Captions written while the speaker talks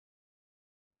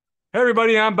Hey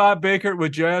everybody, I'm Bob Baker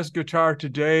with Jazz Guitar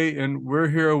Today, and we're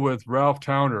here with Ralph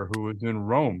Towner, who is in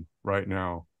Rome right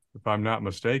now, if I'm not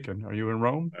mistaken. Are you in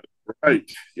Rome? Right.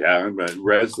 Yeah, I'm a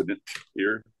resident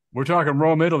here. We're talking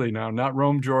Rome, Italy now, not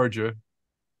Rome, Georgia,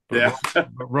 but Yeah.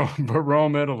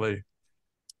 Rome, Italy.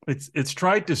 It's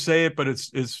trite to say it, but it's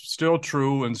still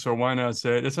true, and so why not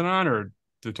say it? It's an honor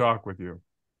to talk with you.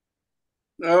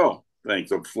 Oh,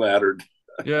 thanks. I'm flattered.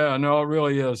 Yeah, no, it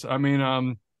really is. I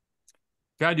mean,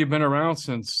 God, you've been around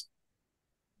since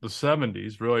the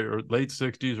 '70s, really, or late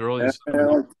 '60s, early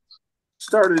And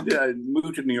 '70s. I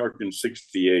moved to New York in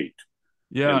 '68. And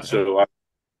Yeah, so I'm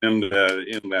in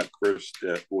that first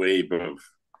wave of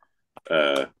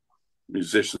uh,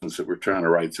 musicians that were trying to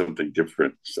write something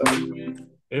different. So,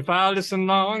 if I listen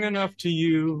long enough to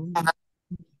you,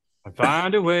 I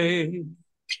find a way.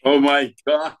 oh my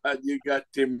God, you got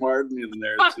Tim Martin in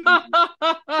there too.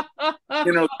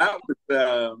 That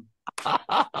was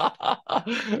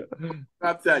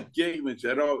not that gig. And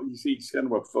said, oh, you see, he's kind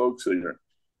of a folk singer.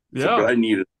 So, but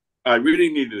Yeah. I really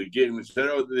needed a gig. And said,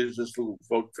 oh, there's this little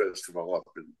folk festival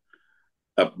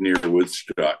up near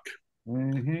Woodstock.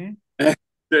 Hmm.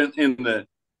 And the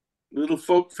little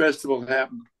folk festival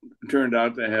turned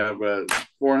out to have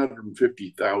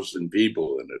 450,000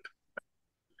 people in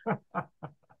it. I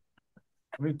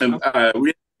mean, And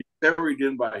we carried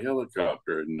in by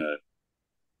helicopter and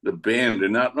the band.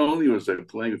 And not only was I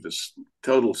playing with this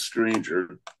total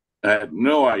stranger, I had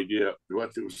no idea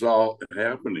what was all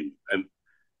happening. And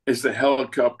as the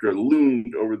helicopter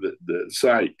loomed over the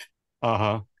site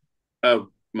uh-huh. of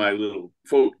my little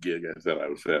folk gig I thought I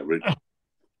was having,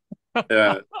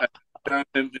 uh,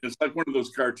 and it's like one of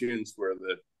those cartoons where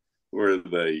the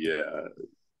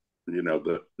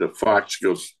the fox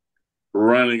goes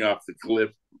running off the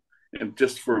cliff and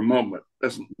just for a moment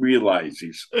doesn't realize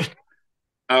he's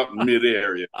out in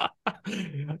midair.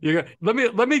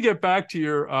 Let me get back to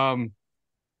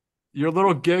your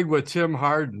little gig with Tim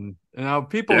Harden. And now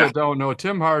people Yeah, that don't know,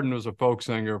 Tim Harden was a folk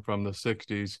singer from the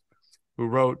 60s who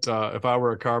wrote If I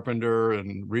Were a Carpenter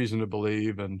and Reason to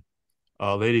Believe and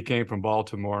Lady Came from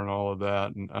Baltimore and all of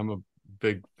that. And I'm a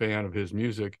big fan of his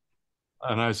music.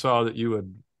 And I saw that you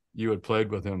had played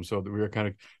with him, so that we were kind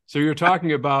of so you're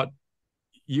talking about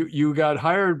you got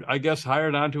hired, I guess,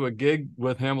 hired onto a gig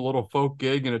with him, a little folk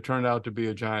gig, and it turned out to be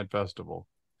a giant festival.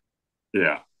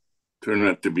 yeah. Turned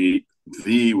out to be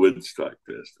the Woodstock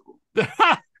Festival.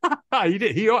 He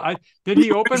did. Did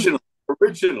he open? Original,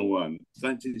 original one,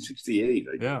 1968,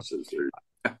 I Yeah. guess. Is there?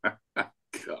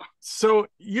 God. So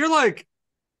you're like,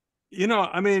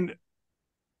 I mean,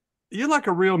 you're like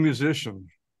a real musician,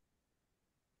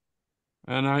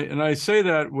 and I say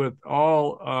that with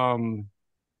all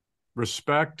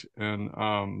respect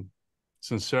and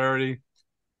sincerity.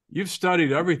 You've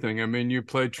studied everything. I mean, you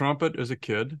played trumpet as a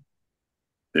kid.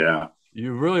 Yeah,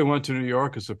 You really went to New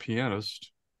York as a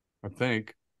pianist, I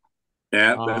think.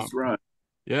 yeah, Uh, that's right.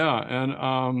 yeah,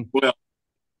 and Well,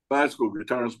 classical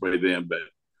guitars by then,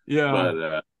 yeah,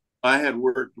 but I had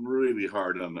worked really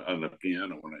hard on the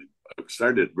piano when I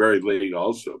started very late,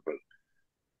 also.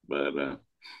 But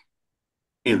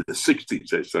in the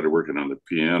 '60s, I started working on the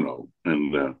piano,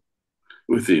 and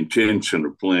with the intention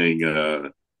of playing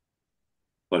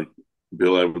like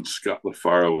Bill Evans, Scott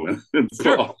LaFaro, and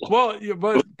sure. Paul. Well, yeah,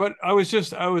 but I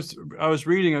was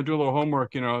reading. I do a little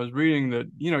homework. I was reading that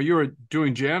you were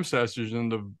doing jam sessions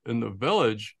in the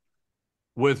village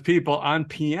with people on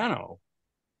piano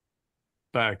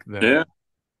back Yeah, then.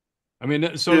 I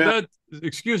mean, so yeah, that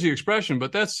excuse the expression,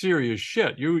 but that's serious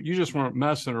shit. You just weren't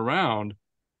messing around,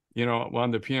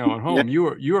 on the piano at yeah, home.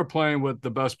 You were playing with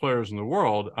the best players in the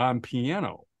world on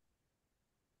piano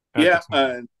at the yeah.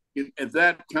 time. At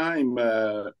that time,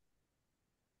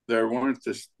 there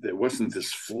wasn't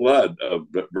this flood of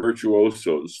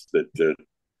virtuosos that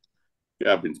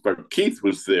happens. But Keith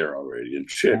was there already, and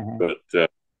Chick. Mhm.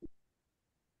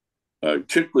 But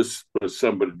Chick was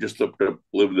somebody just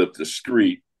lived up the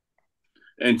street,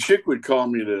 and Chick would call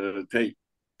me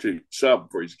to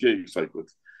sub for his gigs, like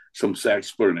with some sax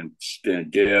player and Stan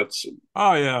Getz,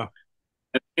 Oh yeah.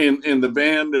 and the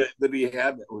band that he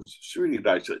had that was really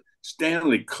nice.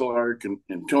 Stanley Clark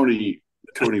and Tony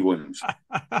Williams.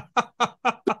 I'm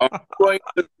going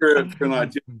for an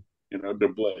audition,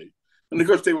 to play. And of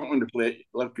course, they want me to play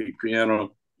electric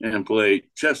piano and play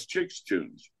just Chick's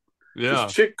tunes. Because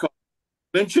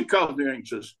Yeah. Chick called me and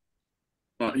says,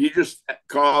 he just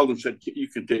called and said, you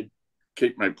can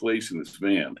take my place in this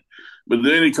band. But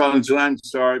then he called and said, I'm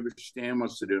sorry, but Stan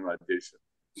wants to do an audition.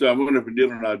 So I went up and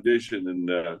did an audition,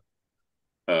 and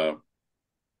uh,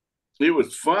 it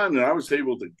was fun. And I was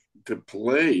able to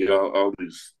play all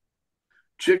these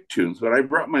chick tunes, but I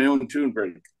brought my own tune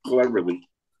very cleverly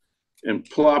and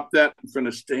plopped that in front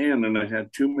of Stan, and I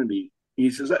had too many. He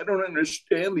says, I don't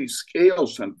understand these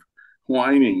scales. I'm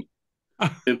whining.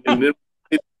 And then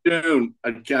in tune,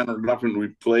 I counted up and we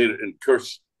played it. And of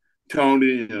course,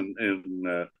 Tony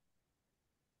and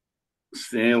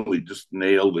Stanley just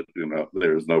nailed it.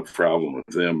 There was no problem with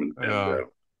them.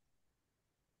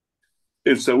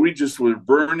 And so we just were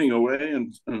burning away,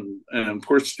 and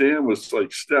poor Stan was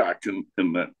like stuck, and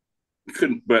that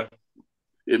couldn't. But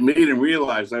it made him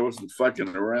realize I wasn't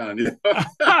fucking around.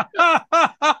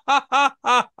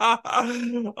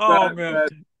 Oh man!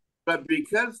 But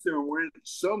because there weren't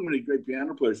so many great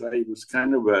piano players, I was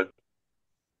kind of a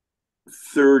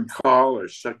third call or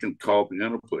second call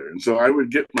piano player, and so I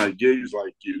would get my gigs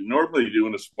like you normally do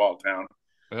in a small town.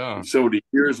 Yeah. Somebody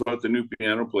hears about the new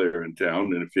piano player in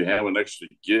town, and if you have an extra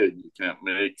gig you can't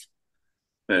make,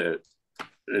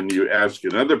 and you ask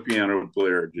another piano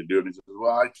player to do it, and he says,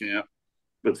 "Well, I can't,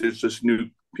 but there's this new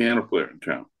piano player in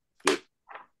town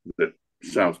that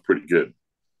sounds pretty good."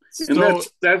 And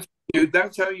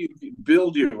that's how you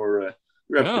build your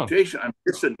reputation. Yeah. I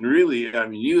guess really, I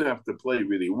mean, you have to play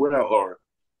really well, or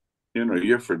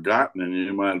you're forgotten, and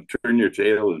you might turn your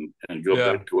tail and go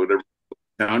back to whatever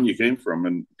town you came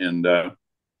from,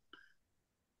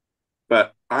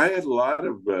 but I had a lot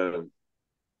of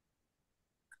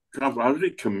I was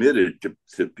really committed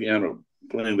to piano,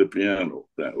 playing the piano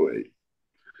that way.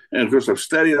 And of course, I've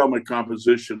studied all my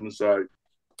compositions. I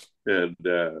had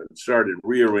started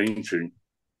rearranging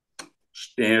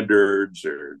standards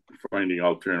or finding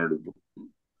alternative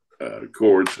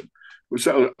chords. Was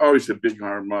always a big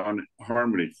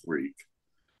harmony freak,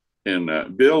 and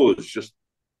Bill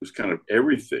was kind of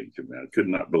everything to me. I could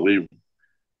not believe it.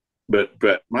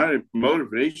 But my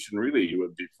motivation really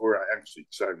was before I actually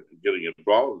started getting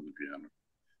involved in the piano.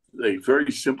 Like,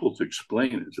 very simple to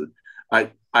explain. Is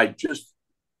that I just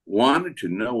wanted to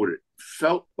know what it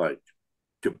felt like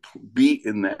to be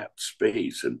in that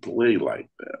space and play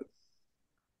like that.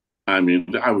 I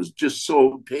mean, I was just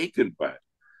so taken by it,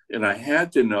 and I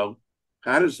had to know,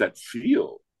 how does that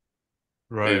feel?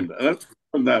 Right. And that's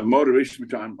that motivation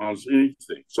behind almost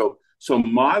anything. So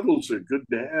models are good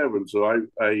to have, and so I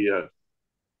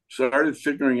started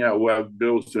figuring out what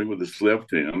Bill was doing with his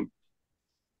left hand.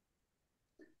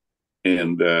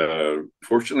 And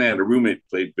fortunately, I had a roommate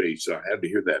who played bass, so I had to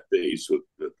hear that bass.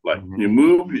 Like, you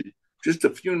move just a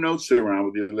few notes around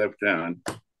with your left hand,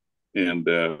 and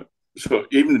so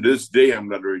even to this day, I'm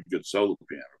not a very good solo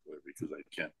piano player because I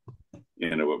can't.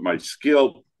 But my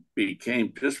skill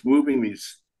became just moving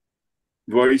these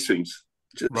voicings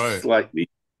just slightly,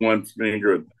 one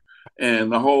finger,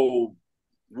 and the whole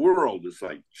world is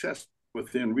like just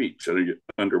within reach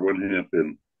under one hand.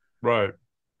 And of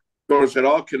course, it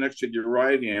all connects to your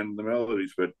right hand, the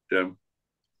melodies, but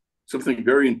something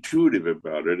very intuitive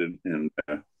about it.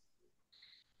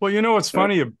 Well, what's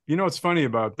funny? What's funny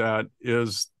about that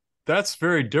is that's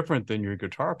very different than your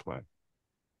guitar playing.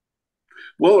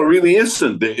 Well, it really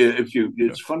isn't.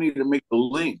 It's funny to make the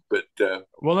link, but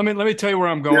well, let me tell you where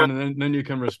I'm going, and then you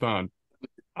can respond.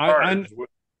 I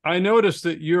noticed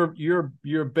that your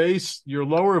bass, your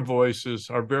lower voices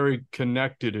are very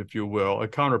connected, if you will,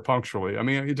 counterpunctually. I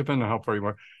mean, it depends on how far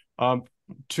you are,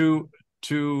 to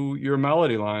your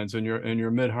melody lines and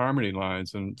your mid harmony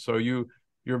lines, and so you're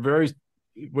very.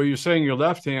 Well, you're saying your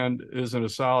left hand isn't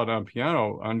as solid on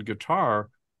piano. On guitar,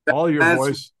 all your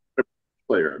voice.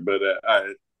 Player, but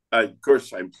of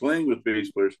course, I'm playing with bass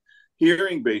players,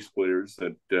 hearing bass players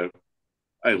that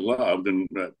I loved, and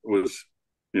that was,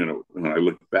 when I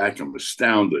look back, I'm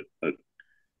astounded at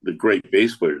the great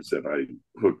bass players that I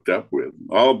hooked up with.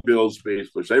 All Bill's bass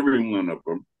players, every one of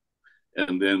them,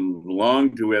 and then long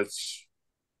duets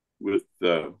with.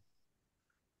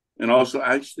 And also,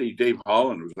 actually, Dave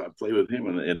Holland I played with him,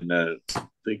 and I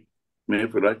think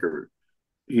Manfred Eicher,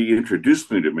 he introduced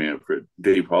me to Manfred.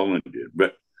 Dave Holland did,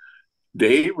 but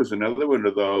Dave was another one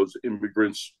of those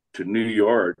immigrants to New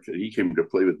York. He came to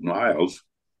play with Miles,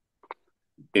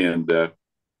 and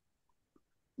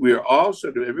we were also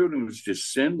everyone was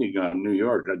descending on New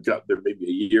York. I got there maybe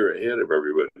a year ahead of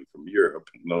everybody from Europe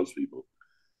and those people.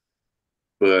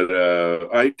 But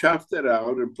I toughed it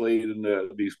out and played in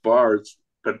these bars.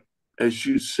 But as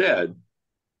you said,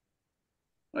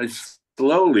 I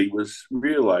slowly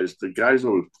realized the guys I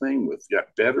was playing with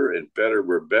got better and better,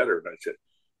 were better. And I said,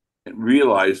 and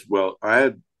realized, well,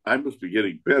 I must be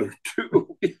getting better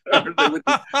too. And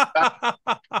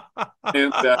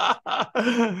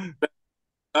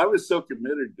I was so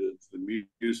committed to the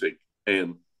music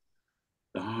and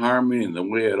the harmony and the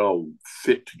way it all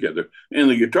fit together. And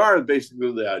the guitar is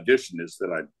basically the auditionist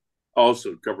that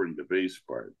also covering the bass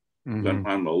part. Mm-hmm.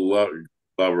 I'm a lover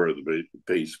of the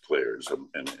bass players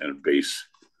and bass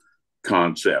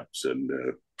concepts. And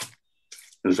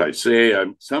as I say, I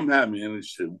somehow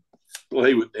managed to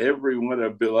play with every one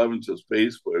of Bill Evans's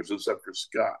bass players except for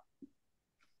Scott,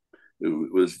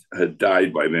 who had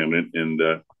died by then.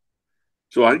 And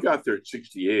so I got there at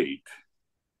 68,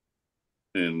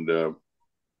 and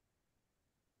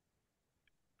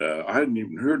I hadn't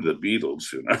even heard of the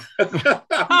Beatles. You know,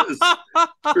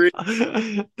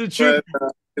 Did you?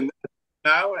 but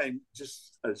now I'm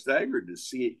just staggered to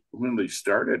see when they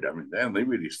started. I mean, damn, they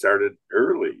really started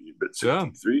early, but Yeah,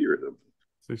 63 or something.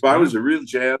 But I was 69. a real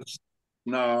jazz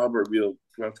snob or real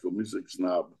classical music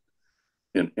snob,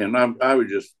 and I was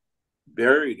just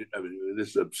buried. I mean,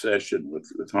 this obsession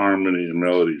with harmony and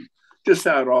melody, just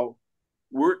how it all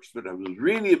works. But I was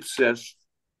really obsessed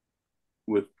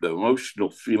with the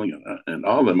emotional feeling and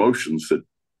all the emotions that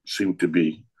seem to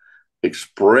be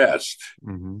expressed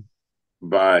Mm-hmm.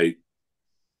 by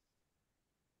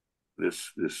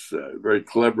this very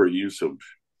clever use of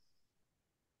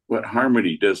what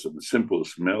harmony does to the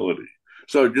simplest melody.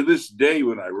 So to this day,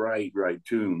 when I write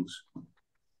tunes,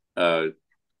 I'm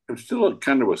still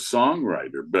kind of a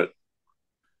songwriter, but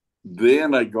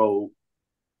then I go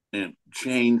and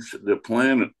change the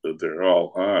planet that they're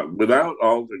all on without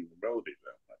altering the melody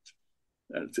that much.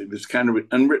 And it's kind of an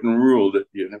unwritten rule that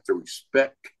you have to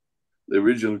respect the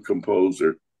original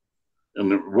composer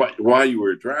and why you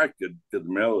were attracted to the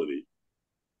melody,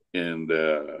 and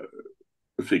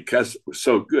because it was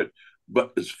so good.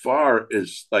 But as far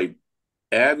as like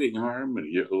adding harmony,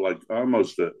 you're like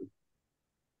almost a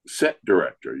set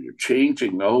director. You're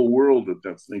changing the whole world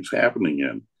that thing's happening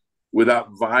in without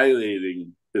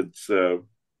violating its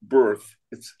birth,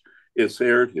 its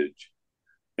heritage.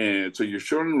 And so you're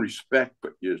showing respect,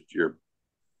 but you're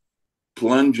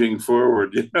plunging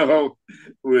forward, you know,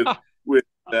 with with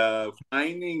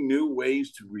finding new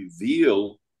ways to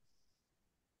reveal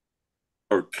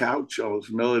or couch all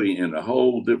this melody in a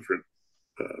whole different,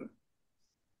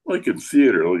 like in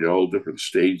theater, like a whole different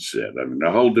stage set. I mean,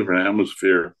 a whole different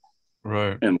atmosphere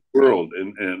Right. and world.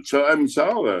 And so I mean, it's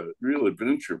all a real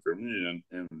adventure for me.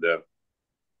 And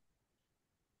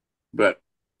but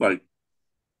like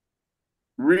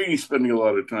really spending a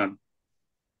lot of time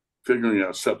figuring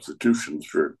out substitutions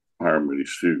for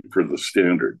harmonies for the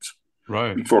standards.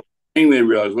 Right. Before they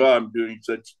realized, well, I'm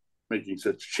making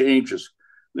such changes.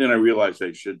 Then I realized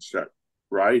I should start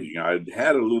writing. I'd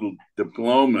had a little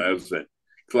diploma as a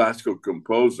classical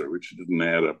composer, which didn't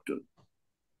add up to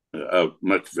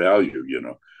much value, you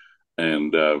know.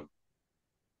 And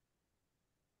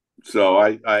so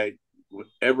I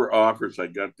whatever offers I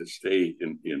got to stay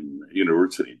in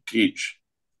university and teach,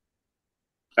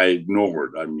 I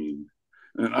ignored. I mean,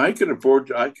 and I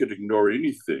could ignore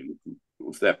anything. It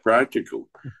was that practical,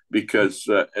 because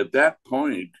at that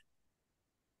point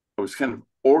I was kind of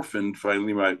orphaned.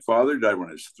 Finally, my father died when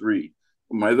I was 3.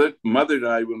 My mother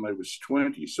died when I was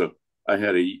 20. So I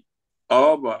had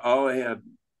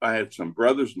I had some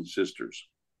brothers and sisters,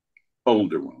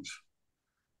 older ones,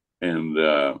 and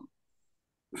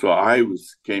so I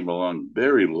came along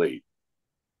very late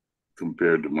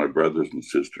compared to my brothers and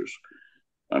sisters.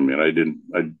 I mean,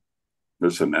 it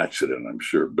was an accident, I'm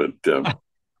sure, but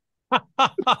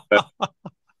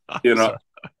you know,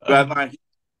 Sorry. but I had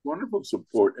wonderful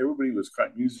support. Everybody was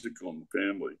quite musical in the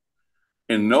family,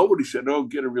 and nobody said, "Oh,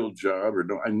 get a real job," or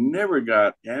no. I never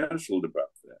got hassled about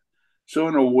that. So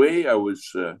in a way, I was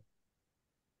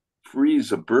free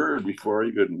as a bird before I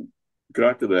even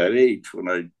got to that age when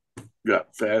I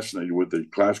got fascinated with the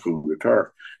classical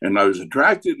guitar, and I was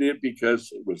attracted to it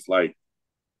because it was like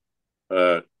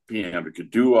piano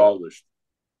could do all this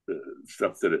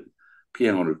stuff that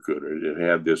piano could. It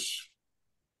had this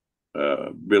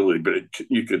ability, but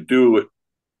you could do it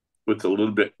with a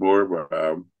little bit more of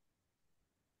a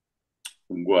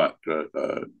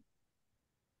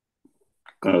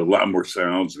lot more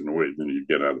sounds in a way than you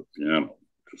get out of piano,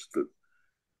 just a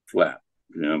flat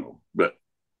piano. But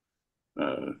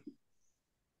uh,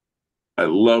 I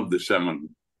love the sound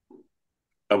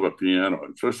of a piano,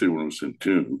 especially when it's in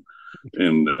tune.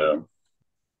 And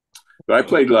I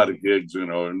played a lot of gigs, you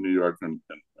know, in New York and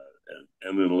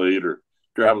then later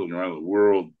traveling around the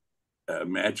world.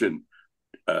 Imagine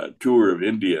a tour of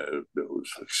India that was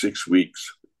like 6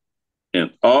 weeks,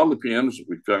 and all the pianos that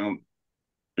we found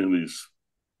in these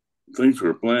things we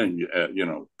were playing, you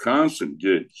know, constant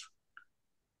gigs.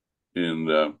 And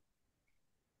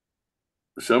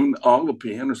all the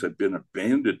pianos had been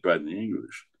abandoned by the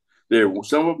English.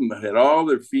 Some of them had all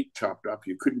their feet chopped off.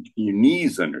 You couldn't get your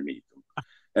knees underneath them,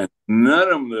 and none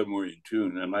of them were in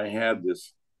tune. And I had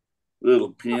this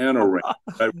little piano range.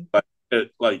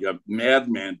 Like a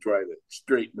madman try to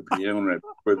straighten the piano right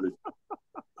for the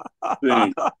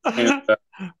thing. And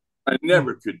I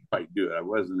never could quite do it. I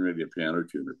wasn't really a piano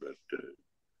tuner,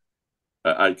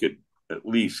 but I could at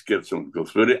least get some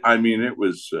close. But I mean, it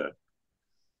was.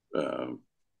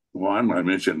 Well, I'm not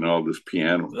mentioning all this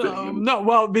piano thing. No,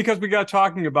 well, because we got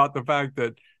talking about the fact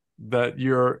that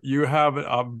you have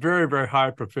a very, very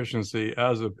high proficiency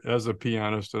as a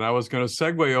pianist, and I was going to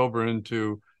segue over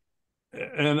into,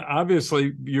 and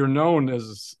obviously you're known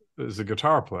as a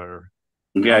guitar player.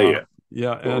 Yeah.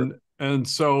 Yeah, and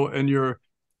so your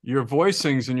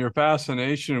voicings and your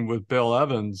fascination with Bill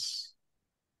Evans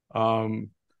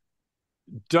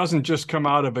doesn't just come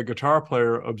out of a guitar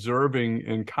player observing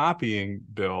and copying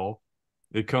Bill.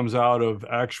 It comes out of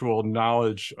actual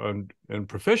knowledge and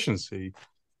proficiency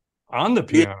on the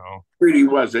piano. It really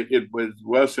was.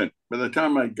 Wasn't. By the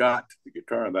time I got to the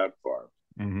guitar that far,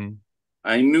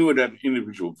 I knew it had an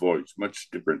individual voice, much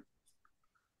different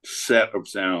set of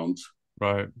sounds.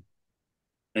 Right.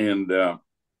 And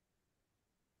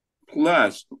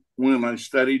plus, when I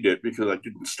studied it, because I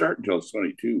didn't start until I was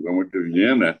 22, I went to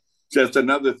Vienna. So that's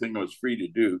another thing I was free to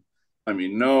do. I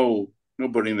mean,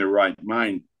 nobody in their right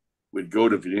mind would go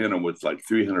to Vienna with like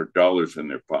 $300 in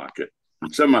their pocket.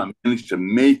 And somehow managed to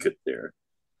make it there.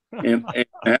 And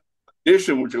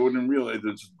audition, which I wouldn't realize,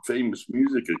 it's a famous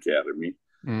music academy.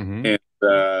 And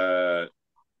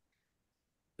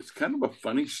it's kind of a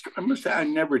funny story. I must say, I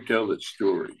never tell that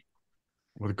story.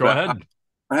 Well, go ahead.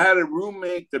 I had a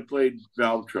roommate that played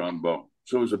valve trombone.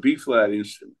 So it was a B-flat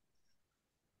instrument.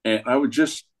 And I was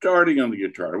just starting on the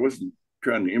guitar. I wasn't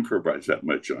trying to improvise that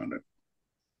much on it.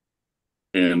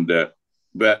 And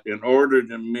but in order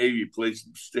to maybe play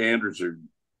some standards or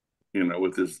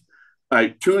with this, I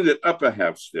tuned it up a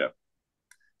half step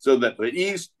so that the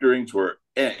E strings were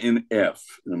in F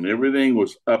and everything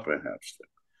was up a half step.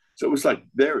 So it was like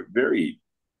very, very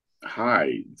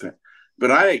high.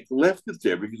 But I left it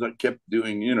there because I kept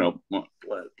doing,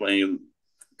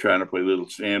 trying to play little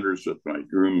standards with my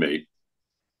roommate,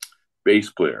 bass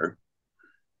player,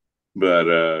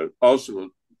 but also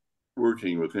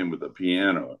working with him with the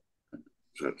piano.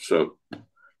 So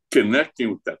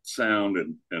connecting with that sound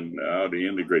and how to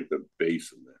integrate the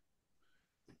bass and the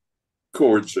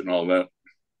chords and all that.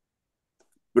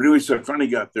 But anyway, so I finally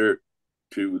got there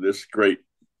to this great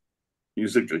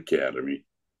music academy.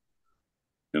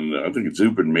 And I think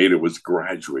Zubin Mehta was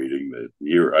graduating the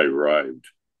year I arrived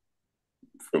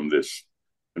from this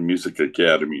music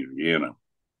academy in Vienna.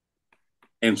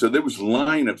 And so there was a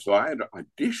lineup. So I had to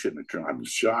audition. I was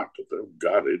shocked. I thought, oh,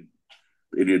 God,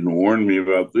 they didn't warn me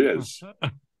about this.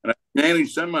 And I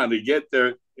managed somehow to get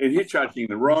there and hitchhiking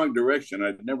the wrong direction.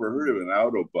 I'd never heard of an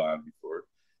Autobahn before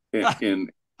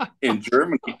in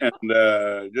Germany.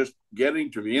 And just getting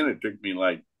to Vienna took me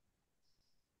like,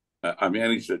 I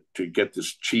managed to get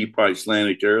this cheap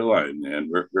Icelandic airline,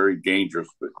 and very dangerous,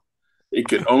 but it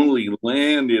could only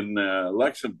land in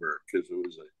Luxembourg because it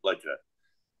was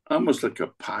almost like a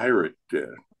pirate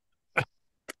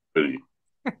company.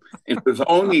 It was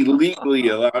only legally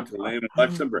allowed to land in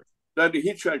Luxembourg. So I had to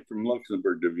hitchhike from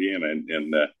Luxembourg to Vienna,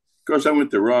 and of course I went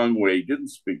the wrong way. Didn't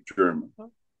speak German.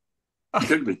 It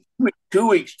took me 2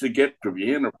 weeks to get to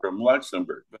Vienna from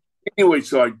Luxembourg. But anyway,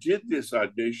 so I did this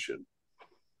audition.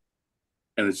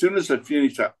 And as soon as I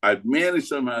finished, I managed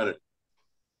somehow to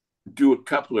do a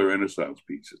couple of Renaissance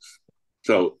pieces.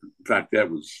 So, in fact, that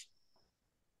was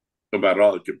about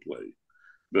all I could play.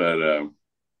 But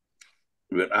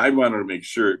I wanted to make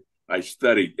sure I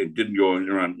studied and didn't go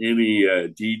around any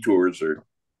detours or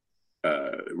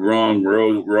wrong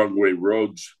way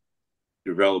roads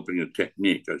developing a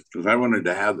technique. Because I wanted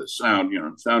to have the sound,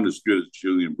 sound as good as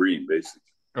Julian Bream, basically.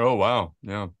 Oh, wow.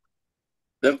 Yeah.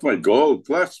 That's my goal.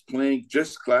 Plus playing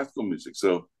just classical music.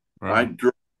 So I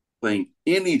dropped playing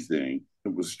anything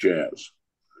that was jazz.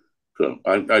 So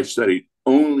I studied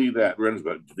only that.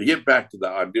 To get back to the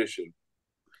audition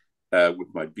with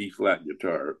my B-flat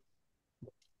guitar,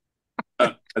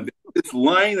 this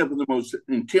lineup of the most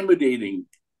intimidating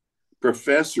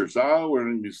professors, all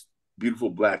wearing these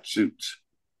beautiful black suits.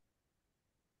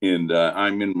 And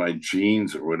I'm in my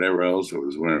jeans or whatever else I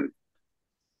was wearing,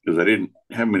 because I didn't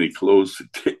have many clothes to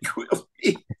take with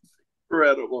me.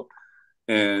 Incredible.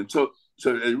 And so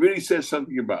it really says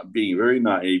something about being very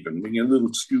naive and being a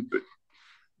little stupid,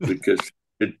 because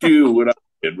to do what I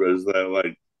did was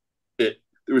that there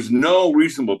was no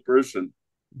reasonable person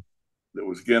that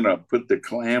was going to put the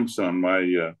clamps on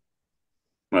my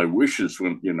my wishes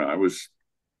when, I was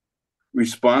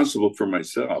responsible for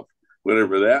myself,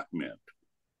 whatever that meant.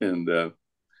 And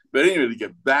But anyway, to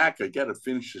get back, I got to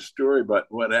finish the story about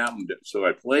what happened. So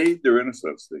I played the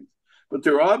Renaissance things, but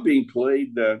they're all being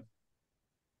played a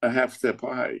half step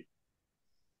high.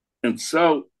 And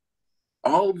so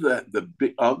all of that,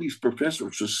 all these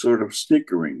professors were sort of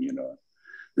snickering, you know.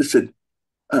 They said,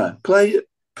 play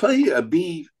a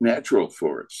B natural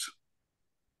for us.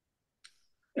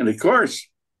 And of course,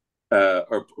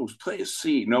 or play a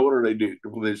C. No, what did I do?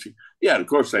 Yeah, of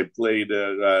course, I played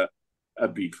a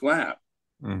B flat.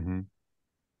 Mm-hmm.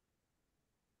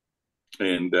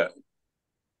 And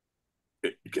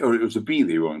it was a B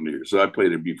they wanted to hear. So I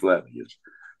played a B flat,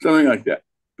 something like that.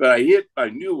 But I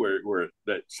knew where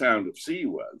that sound of C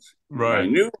was. Right. I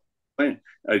knew I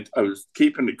was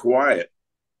keeping it quiet.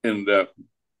 And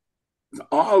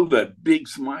all the big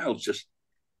smiles just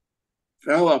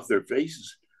fell off their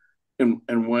faces. And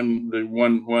when the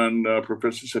one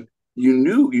professor said, "You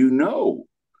know,"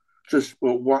 says,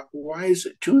 "Well, why is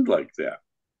it tuned like that?"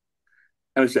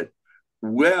 And I said,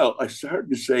 "Well," I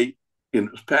started to say, and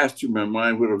it was passed through my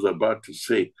mind what I was about to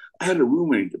say. I had a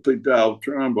roommate that played valve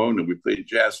trombone, and we played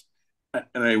jazz. And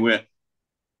I went,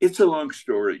 "It's a long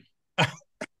story."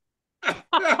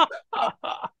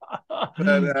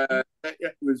 But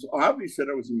it was obvious that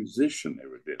I was a musician,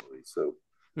 evidently.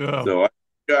 Yeah. So I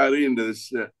got into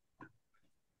this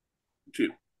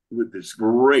with this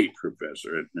great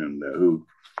professor, and who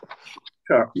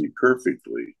taught me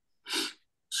perfectly,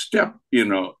 step,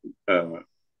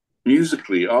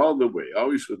 musically all the way,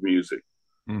 always with music.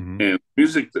 Mm-hmm. And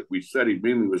music that we studied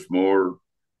mainly was more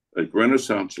like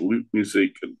Renaissance lute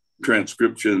music and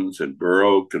transcriptions and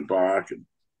Baroque and Bach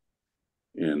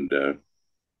and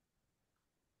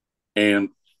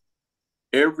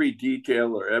every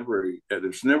detail or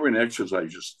there's never an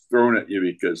exercise just thrown at you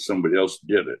because somebody else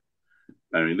did it.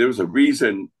 I mean, there was a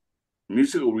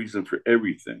musical reason for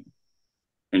everything,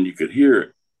 and you could hear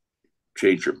it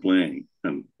change your playing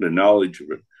and the knowledge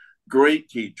of it. Great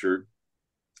teacher,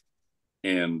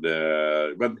 and by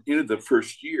the end of the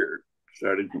first year,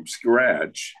 starting from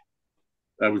scratch,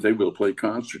 I was able to play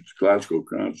concerts, classical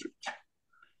concerts.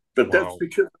 But Wow. that's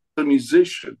because I'm a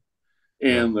musician,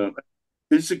 and the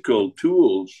physical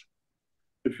tools,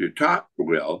 if you're taught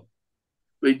well,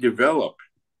 they develop.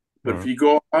 But if you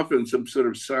go off on some sort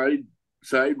of side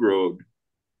road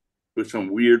with some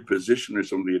weird position or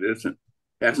something that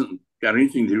hasn't got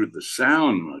anything to do with the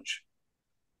sound much,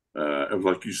 of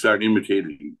like you start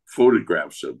imitating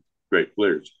photographs of great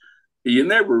players, you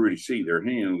never really see their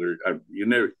hand, or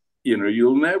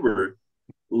you'll never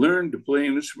learn to play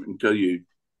an instrument until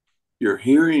you're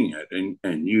hearing it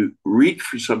and you reach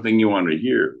for something you want to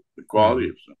hear, the quality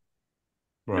of something.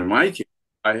 Right. In my case,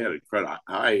 I had a quite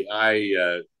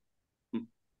high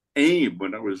aim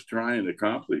when I was trying to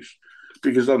accomplish,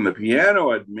 because on the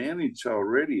piano I'd managed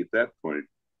already at that point,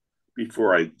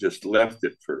 before I just left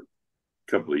it for a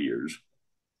couple of years.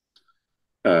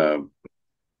 I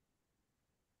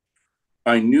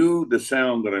knew the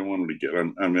sound that I wanted to get. I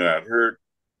mean, I'd heard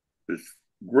this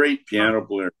great piano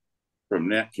player from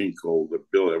Nat King Cole,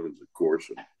 Bill Evans, of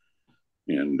course,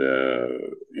 and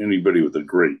anybody with a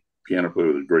great piano player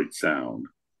with a great sound.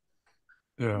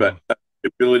 Yeah. But the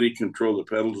ability to control the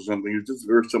pedals or something, it's just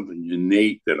very something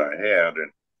innate that I had,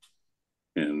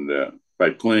 and by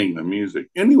playing the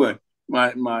music. Anyway,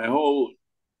 my whole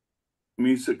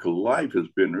musical life has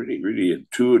been really, really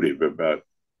intuitive about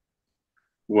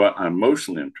what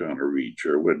emotionally I'm trying to reach,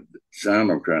 or what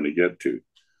sound I'm trying to get to,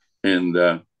 and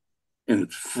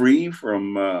it's free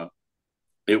from.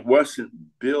 It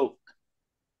wasn't built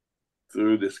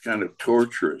through this kind of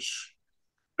torturous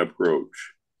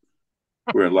approach,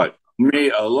 where like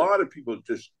a lot of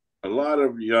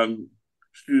young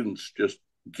students just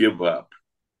give up.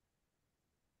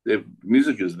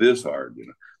 Music is this hard,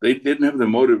 They didn't have the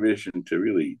motivation to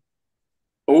really,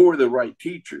 or the right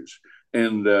teachers,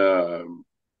 and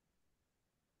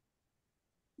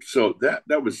so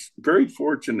that was very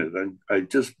fortunate. I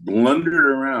just blundered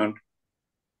around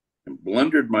and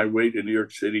blundered my way to New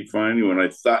York City finally when I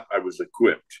thought I was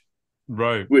equipped.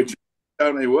 Right. Which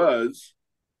I was,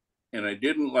 and I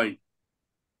didn't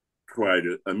try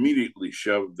to immediately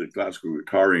shove the classical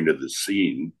guitar into the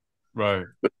scene. Right.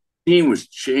 But the scene was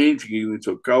changing, even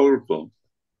so colorful.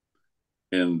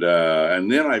 And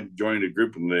then I joined a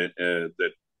group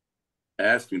that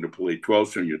asked me to play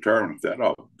 12-string guitar, and I thought,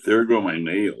 oh, there go my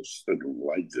nails. I don't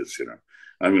like this,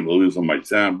 I'm going to lose on my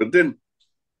sound. But then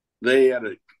they had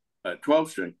a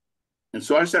 12-string, and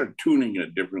so I started tuning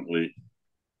it differently.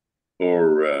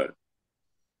 But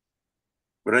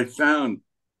I found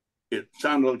it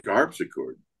sounded like a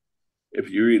harpsichord.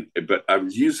 But I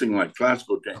was using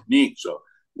classical technique, so it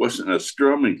wasn't a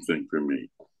strumming thing for me.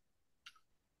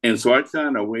 And so I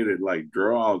kind of waited, like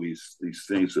draw all these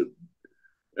things with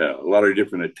a lot of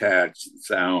different attacks and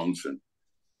sounds,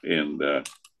 and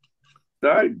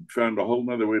I found a whole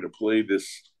other way to play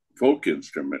this folk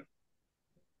instrument,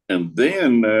 and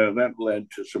then that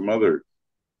led to some other.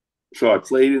 So I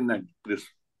played in this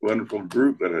wonderful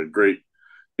group that had great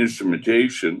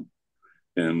instrumentation,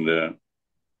 and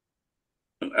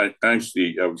I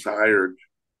was hired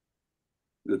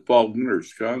the Paul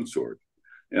Winters consort,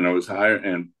 and I was hired,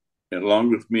 and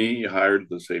along with me, hired at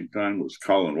the same time was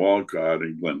Colin Walcott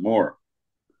and Glenn Moore,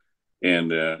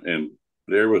 and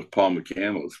there was Paul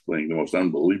McCandless playing the most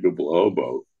unbelievable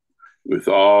oboe with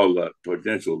all the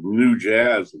potential new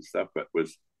jazz and stuff that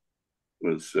was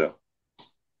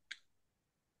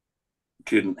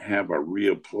didn't have a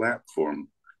real platform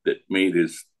that made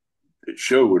it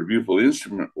show what a beautiful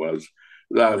instrument was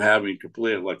without having to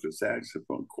play it like a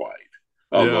saxophone quite.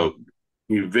 Yeah. Although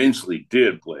he eventually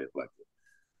did play it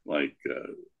like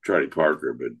Charlie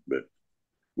Parker, but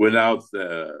without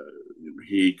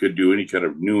he could do any kind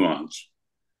of nuance.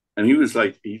 And he was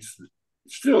like he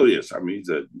still is. I mean,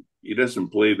 he doesn't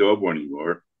play the oboe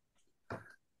anymore,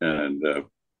 and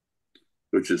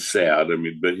which is sad. I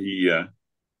mean, but he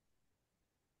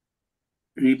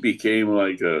became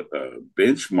like a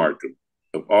benchmark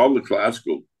of all the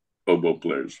classical oboe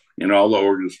players in all the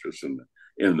orchestras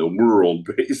in the world,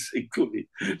 basically.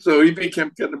 So he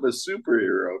became kind of a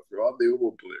superhero for all the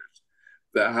oboe players.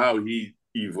 That how he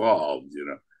evolved, you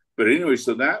know. But anyway,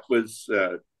 so that was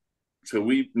so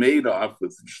we made off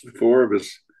with the four of us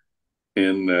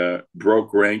and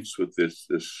broke ranks with this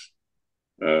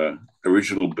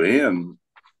original band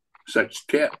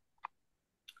sextet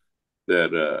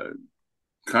that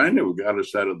kind of got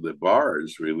us out of the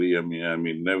bars, really. I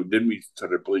mean, then we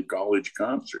started playing college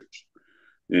concerts,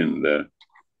 and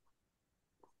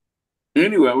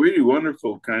anyway, really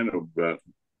wonderful kind of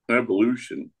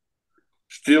evolution.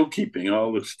 Still keeping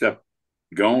all this stuff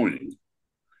going.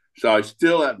 So I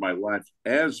still had my life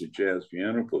as a jazz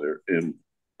piano player and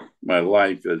my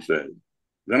life as a.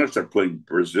 Then I started playing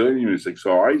Brazilian music,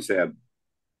 so I always had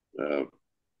uh,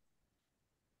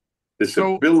 this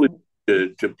ability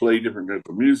to play different kinds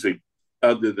of music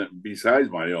other than besides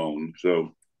my own.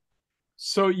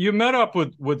 So you met up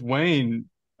with Wayne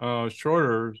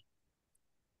Shorter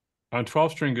on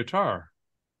 12-string guitar.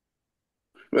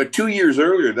 But 2 years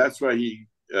earlier, that's why he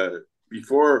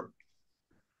before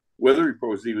Weather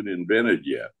Report was even invented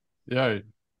yet. Yeah.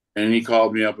 And he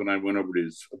called me up, and I went over to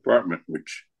his apartment,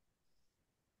 which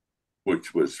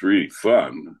was really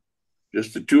fun.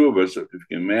 Just the two of us, if you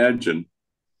can imagine.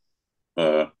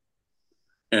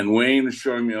 And Wayne is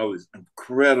showing me all this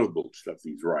incredible stuff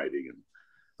he's writing,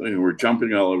 and we're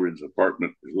jumping all over his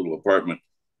apartment, his little apartment,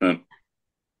 and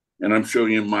I'm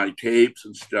showing him my tapes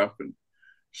and stuff. And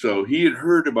so he had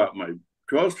heard about my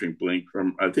 12-string playing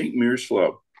from, I think,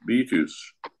 Miroslav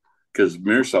Vitus, because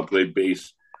Miroslav played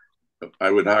bass.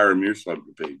 I would hire Miroslav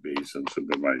to play bass on some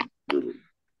of my little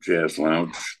jazz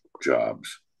lounge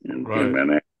jobs in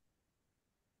Manhattan.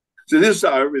 So this is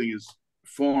how everything is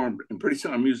formed, and pretty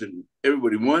soon I'm using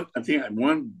everybody. I think I had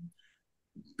one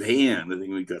band. I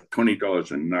think we got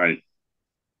 $20 a night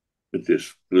with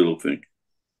this little thing,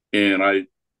 and I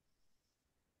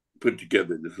put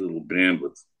together this little band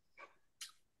with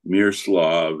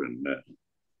Miroslav and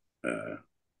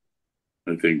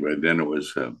I think by then it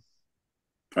was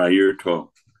Ayrton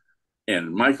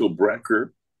and Michael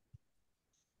Brecker,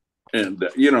 and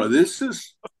you know, this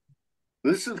is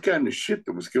the kind of shit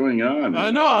that was going on.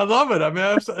 I know, I love it. I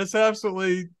mean, it's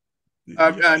absolutely.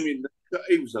 I mean,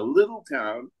 it was a little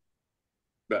town,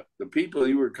 but the people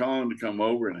you were calling to come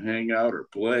over and hang out or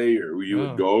play, or you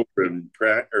would go over and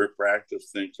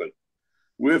practice things like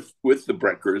with the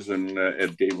Breckers and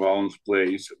at Dave Holland's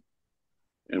place,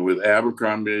 and with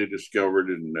Abercrombie discovered,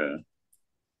 and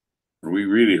we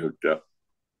really hooked up.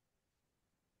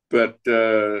 But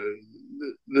the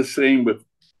same with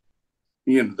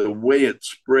the way it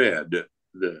spread,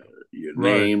 your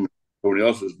name, somebody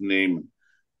else's name.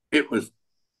 It was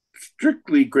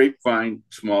strictly grapevine,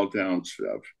 small town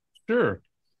stuff. Sure.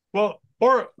 Well,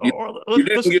 you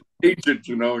didn't get agent,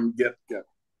 and get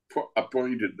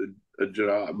appointed a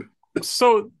job.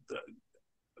 So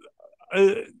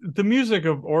the music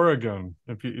of Oregon,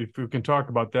 if you can talk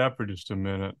about that for just a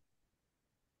minute.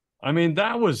 I mean,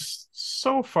 that was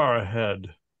so far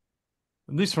ahead,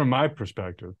 at least from my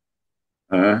perspective.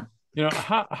 How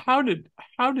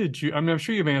did you? I mean, I'm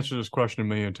sure you've answered this question a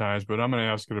million times, but I'm going to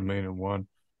ask it 1,000,001.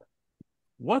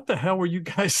 What the hell were you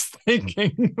guys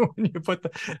thinking when you put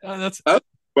that's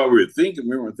what we were thinking.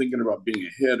 We weren't thinking about being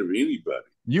ahead of anybody.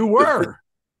 You were.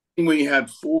 We had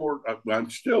four. I'm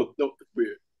still.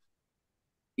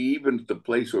 even at the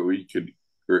place where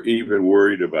we're even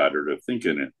worried about it or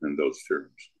thinking it in those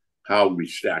terms, how we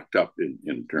stacked up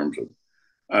in terms of,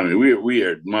 I mean, we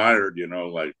admired,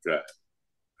 like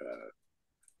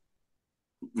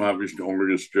Mahavishnu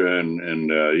Orchestra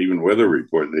and even Weather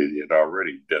Report. They had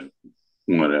already done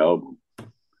one album.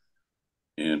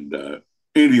 And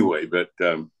anyway, but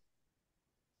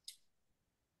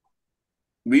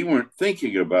we weren't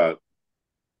thinking about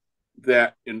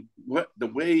that. And what the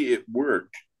way it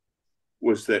worked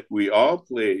was that we all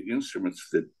played instruments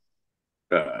that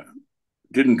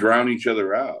didn't drown each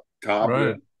other out,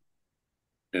 tabla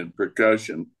and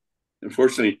percussion.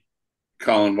 Unfortunately,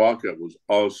 Colin Walcott was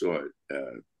also a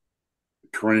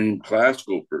trained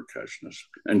classical percussionist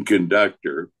and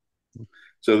conductor.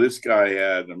 So this guy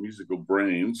had a musical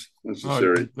brains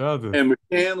necessary. And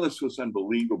McCandless was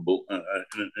unbelievable.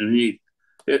 And he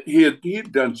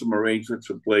had done some arrangements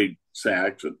and played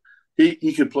sax. And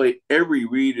he could play every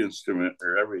reed instrument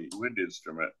or every wind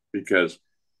instrument because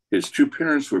his two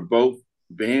parents were both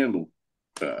band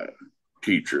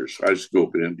teachers, high school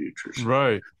band teachers.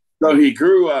 Right. So he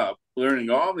grew up learning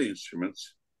all the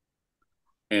instruments,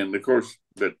 and of course,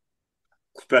 but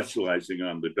specializing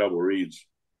on the double reeds.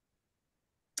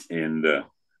 And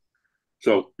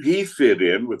so he fit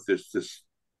in with this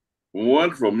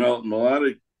wonderful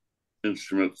melodic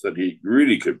instruments that he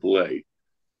really could play,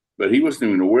 but he wasn't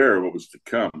even aware of what was to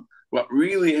come. What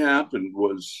really happened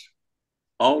was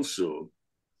also,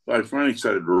 I finally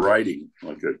started writing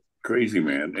like a crazy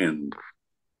man, and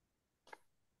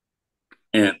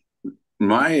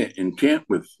my intent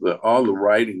with all the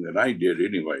writing that I did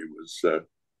anyway was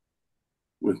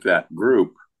with that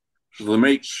group, so to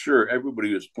make sure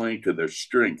everybody was playing to their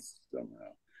strength somehow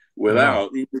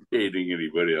without imitating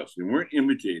anybody else. We weren't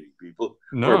imitating people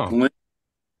or playing,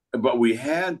 but we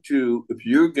had to, if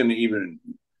you're going to even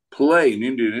play an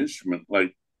Indian instrument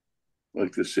like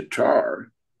the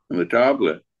sitar and the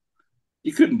tabla,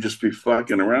 you couldn't just be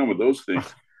fucking around with those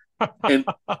things. and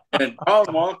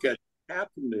Colin Walcott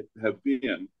happened to have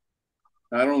been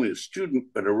not only a student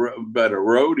but a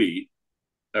roadie,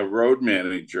 a road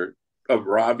manager of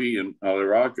Ravi and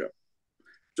Aliraka.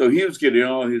 So he was getting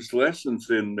all his lessons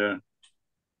on the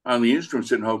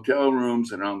instruments in hotel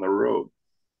rooms and on the road.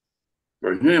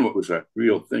 For him, it was a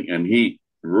real thing, and he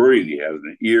really had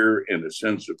an ear and a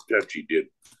sense of touch. He did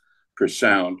for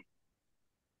sound.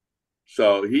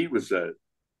 So he was a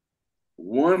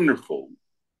wonderful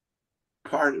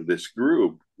part of this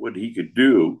group, what he could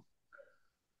do.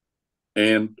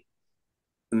 And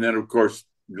then, of course,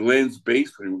 Glenn's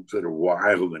bass playing was sort of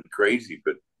wild and crazy,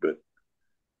 but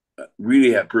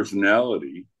really had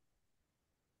personality.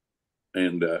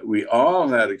 And we all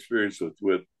had experience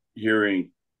with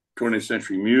hearing 20th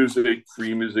century music,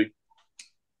 free music,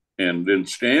 and then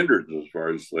standards as far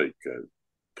as like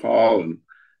Paul and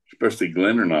especially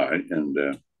Glenn and I.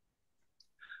 And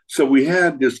so we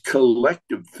had this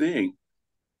collective thing.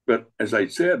 But as I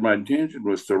said, my intention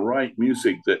was to write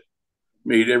music that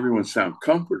made everyone sound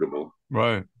comfortable.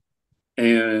 Right.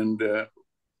 And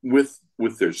with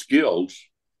their skills,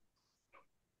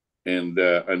 and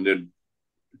then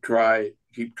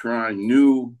keep trying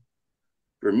new,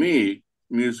 for me,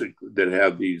 music that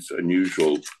have these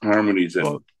unusual harmonies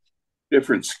and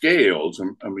different scales.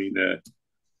 I mean,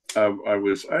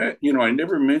 I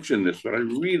never mentioned this, but I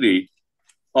really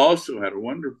also had a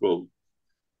wonderful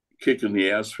kick in the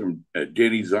ass from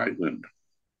Denny Zeitlin,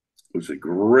 who's a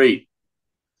great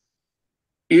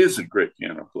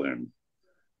piano player.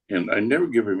 And I never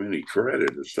give him any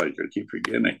credit. It's like I keep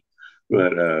forgetting.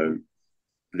 But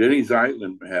Denny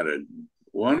Zeitlin had a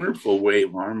wonderful way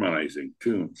of harmonizing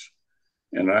tunes.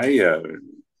 And I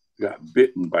got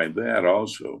bitten by that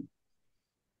also.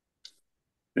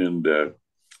 And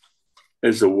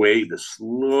as a way to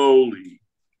slowly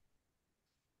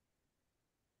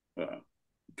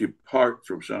depart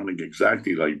from sounding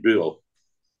exactly like Bill,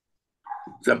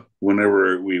 except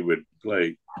whenever we would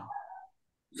play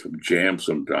some jam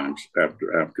sometimes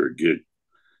after a gig,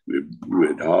 we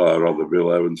would haul out all the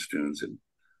Bill Evans tunes, and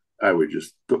I would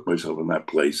just put myself in that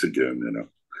place again,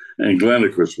 And Glenn,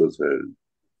 of course, was a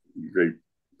great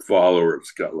follower of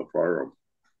Scott LaFaro.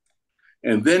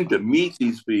 And then to meet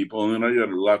these people, and I got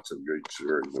lots of great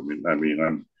stories. I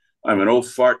mean, I'm an old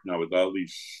fart now with all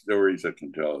these stories I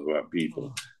can tell about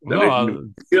people that I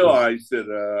didn't realize that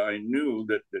I knew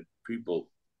that people,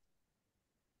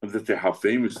 how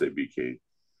famous they became.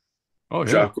 Oh,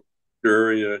 yeah.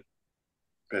 Jacques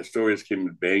Pastorius came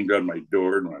and banged on my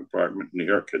door in my apartment in New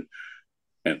York,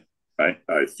 and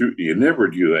I threw. You never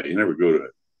do that. You never go to a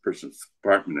person's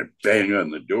apartment and bang on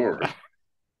the door.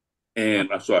 And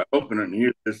so I open it, and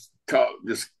here's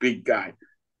this big guy.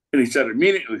 And he said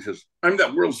immediately, he says, I'm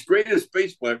the world's greatest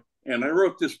bass player, and I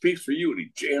wrote this piece for you. And he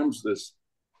jams this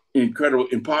incredible,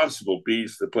 impossible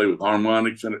piece to play with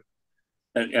harmonics in it.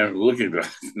 And looking at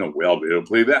it, no way I'll be able to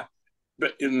play that.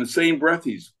 But in the same breath,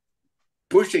 he's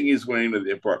pushing his way into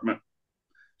the apartment,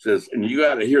 says, and you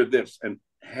got to hear this, and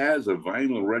has a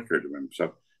vinyl record of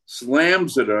himself,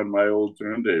 slams it on my old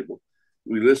turntable.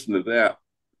 We listened to that,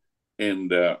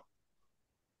 and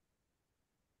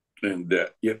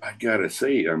yeah, I gotta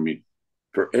say, I mean,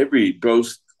 for every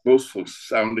boastful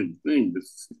sounding thing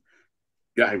this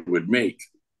guy would make,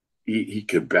 he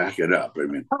could back it up. I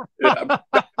mean,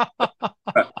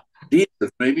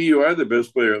 Jesus, maybe you are the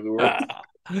best player in the world.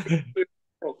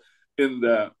 and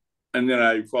and then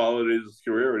I followed his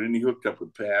career, and then he hooked up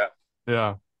with Pat.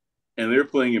 Yeah, and they're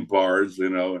playing in bars, you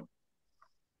know,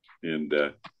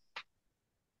 and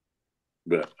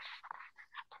but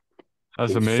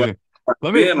that's amazing.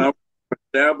 Let me. then I was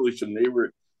established, and they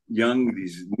were young,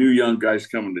 these new young guys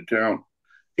coming to town.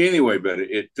 Anyway, but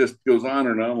it just goes on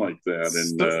and on like that,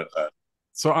 and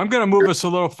So I'm going to move us a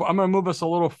little. I'm going to move us a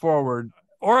little forward.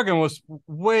 Oregon was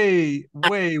way,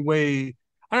 way, way.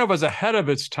 I don't know if it was ahead of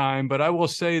its time, but I will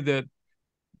say that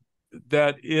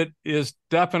it is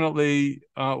definitely.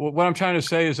 What I'm trying to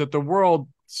say is that the world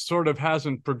sort of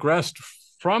hasn't progressed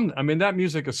from. I mean, that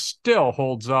music is still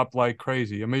holds up like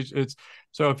crazy. I mean, it's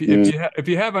so if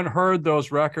you haven't heard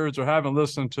those records or haven't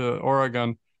listened to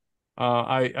Oregon.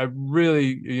 I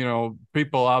really,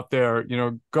 people out there,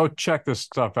 go check this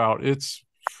stuff out. It's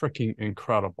freaking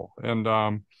incredible. And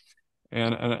I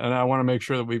want to make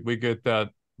sure that we get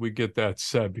that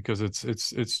said, because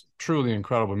it's truly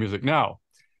incredible music. Now,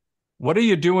 what are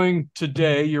you doing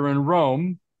today? You're in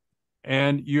Rome,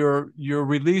 and you're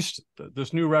released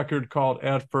this new record called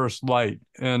At First Light.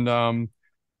 And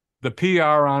the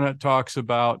PR on it talks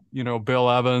about, Bill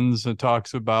Evans, and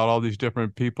talks about all these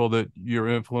different people that you're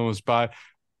influenced by.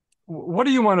 What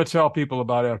do you want to tell people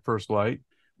about At First Light?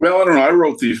 Well, I don't know. I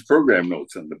wrote these program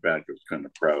notes on the back. I was kind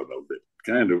of proud of it.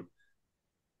 Kind of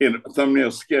in a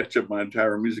thumbnail sketch of my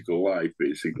entire musical life,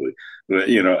 basically.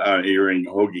 Hearing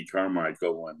Hoagy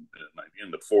Carmichael in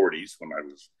the 40s, when I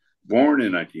was born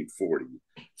in 1940.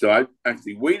 So I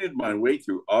actually waded my way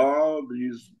through all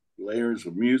these layers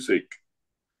of music,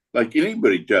 like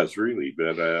anybody does, really.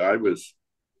 But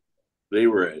they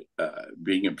were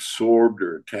being absorbed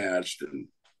or attached, and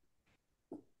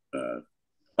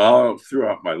all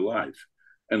throughout my life.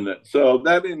 And so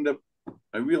that ended up,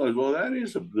 I realized, well, that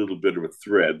is a little bit of a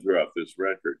thread throughout this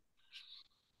record.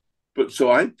 But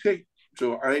so I picked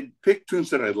tunes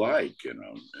that I like,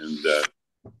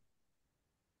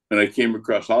 and I came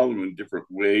across all of them in different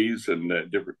ways and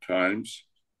at different times.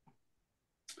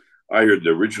 I heard the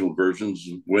original versions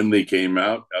when they came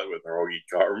out with Hoagy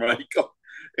Carmichael,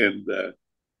 and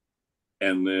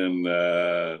then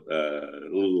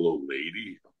Little Old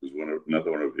Lady was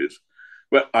another one of his.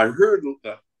 But I heard,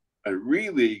 I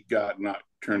really got not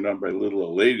turned on by Little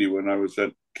Old Lady when I was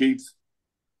at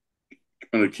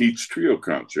on a Keats Trio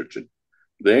concert, and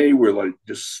they were like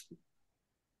just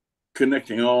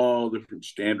connecting all different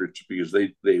standards, because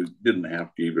they didn't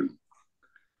have to even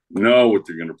know what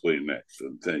they're going to play next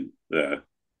and thing.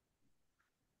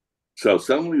 So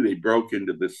suddenly they broke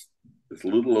into this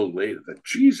Little Old Lady. I thought,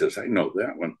 Jesus, I know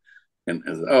that one. And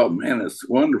oh man, it's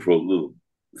a wonderful little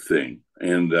thing.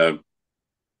 And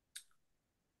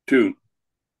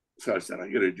so I said, I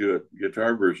got to do a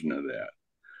guitar version of that.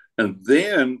 And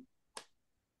then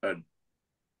I'd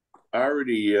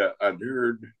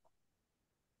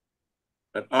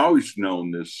always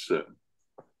known this,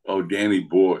 Danny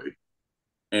Boy.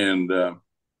 And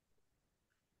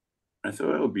I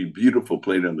thought, it would be beautiful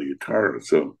played on the guitar.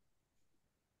 So,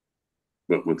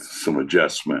 but with some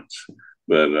adjustments.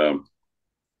 But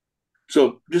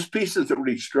so just pieces that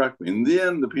really struck me. And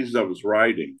then the pieces I was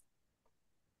writing,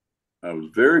 I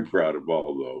was very proud of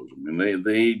all those. I mean,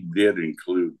 they did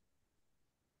include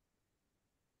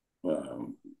a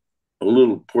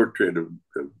little portrait of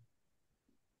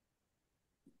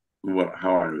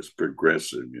how I was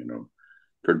progressing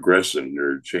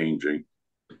or changing.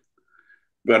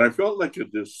 But I felt like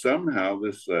somehow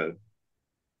this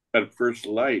At First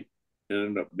Light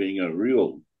ended up being a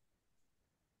real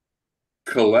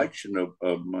collection of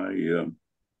my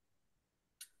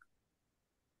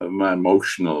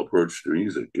emotional approach to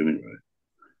music, anyway,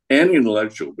 and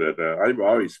intellectual. But I've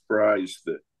always prized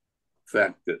the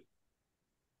fact that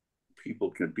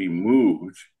people can be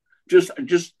moved. I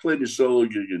just played a solo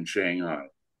gig in Shanghai,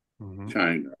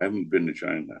 China. I haven't been to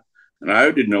China, and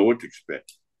I didn't know what to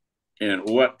expect. And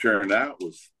what turned out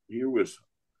was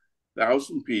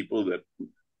 1,000 people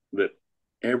that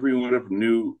every one of them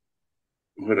knew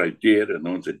what I did, and the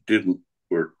ones that didn't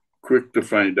were quick to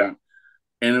find out.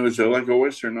 And it was like a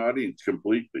Western audience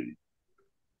completely.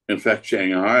 In fact,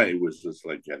 Shanghai was just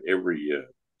like at every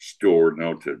store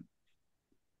known to,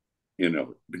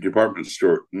 the department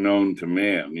store known to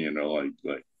man,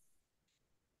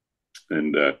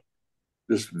 and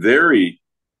just very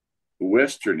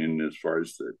Western in as far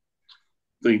as the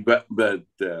thing. But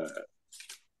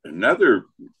another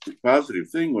positive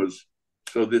thing was,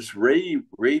 so this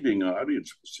raving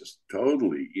audience was just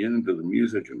totally into the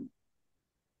music, and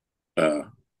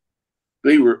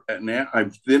they were. And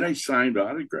then I signed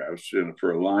autographs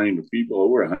for a line of people,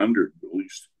 over 100 at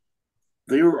least.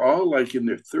 They were all like in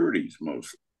their 30s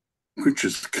mostly, which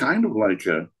is kind of like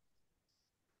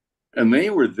and they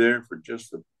were there for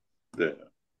just the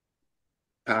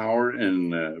power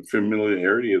and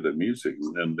familiarity of the music,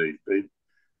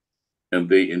 and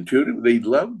they intuitively, they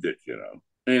loved it,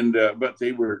 and but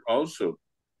they were also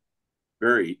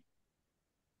very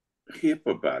hip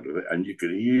about it, and you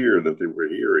could hear that they were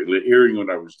hearing what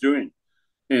I was doing,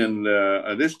 and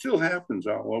this still happens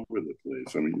all over the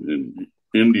place. I mean, in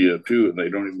India too, and they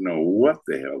don't even know what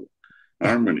the hell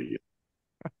harmony is,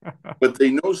 but they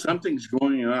know something's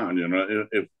going on.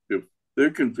 If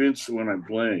they're convinced when I'm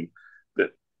playing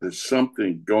that there's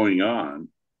something going on,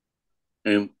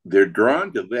 and they're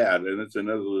drawn to that, and it's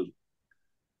another little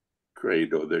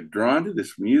credo. They're drawn to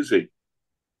this music,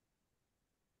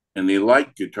 and they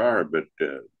like guitar, but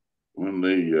when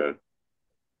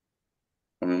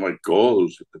my goal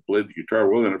is to play the guitar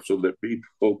well enough so that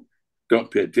people don't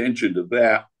pay attention to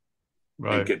that,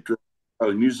 right, and get drawn by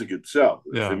the music itself.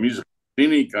 Yeah. If the music,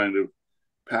 any kind of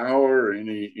power,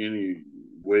 any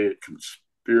way it can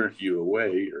spirit you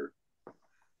away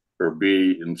or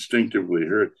be instinctively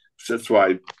heard. So that's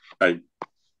why I'm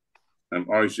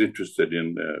always interested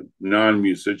in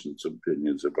non-musicians'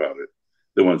 opinions about it.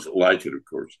 The ones that like it, of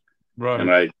course. Right.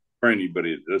 And for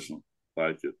anybody that doesn't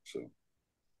like it, so.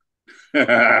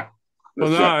 Well,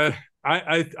 no,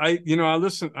 I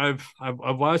listen. I've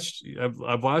watched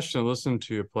and listened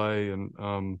to you play,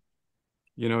 and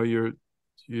you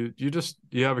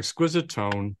have exquisite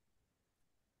tone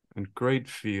and great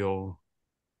feel,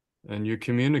 and you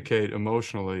communicate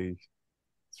emotionally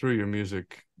through your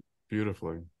music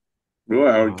beautifully.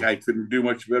 Well, I couldn't do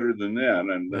much better than that,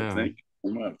 and thank you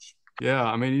so much. Yeah,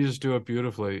 I mean, you just do it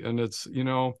beautifully, and it's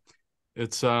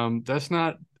that's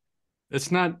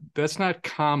not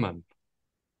common,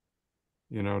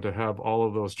 to have all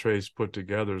of those traits put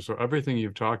together. So everything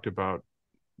you've talked about,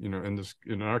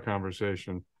 in our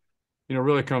conversation,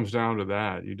 really comes down to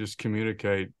that. You just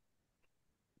communicate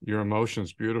your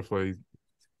emotions beautifully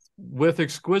with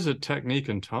exquisite technique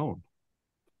and tone.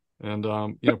 And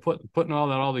putting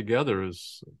all together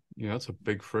is, it's a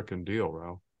big frickin' deal,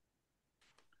 Ralph.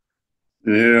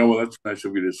 Yeah, well, that's nice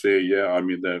of you to say. Yeah, I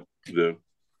mean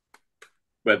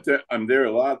but there are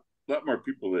a lot more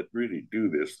people that really do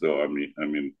this, though. I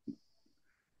mean,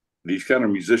 these kind of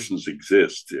musicians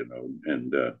exist,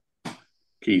 and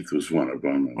Keith was one of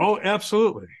them. Oh,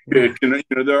 absolutely. Yeah.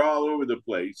 They're all over the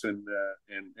place, and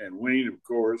Wayne, of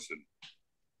course, and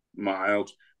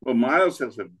Miles. Well, Miles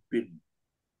has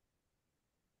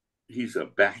he's a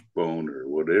backbone, or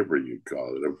whatever you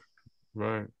call it.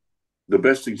 Right. The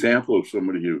best example of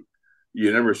somebody who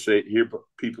you never hear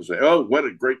people say, "Oh, what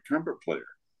a great trumpet player."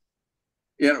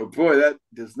 Boy, that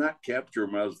does not capture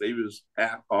Miles Davis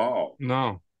at all.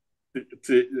 No.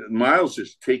 Miles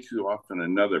just takes you off on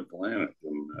another planet.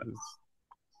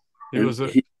 He was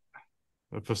a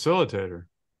facilitator.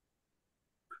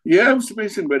 Yeah, it was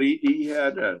amazing, but he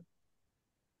had a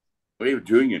way of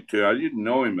doing it too. I didn't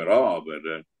know him at all, but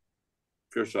of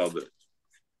course, all the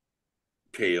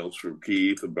tales from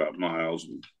Keith about Miles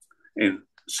and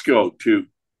Scout too.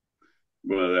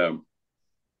 But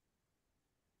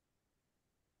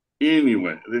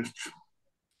anyway,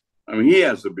 he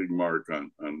has a big mark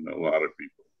on a lot of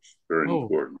people. It's very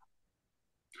important.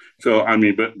 So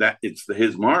but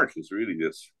his mark is really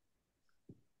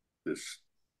this.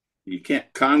 You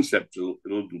can't concept a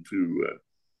little too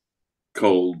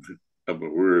cold of a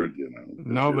word,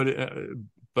 No,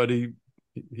 but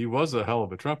he was a hell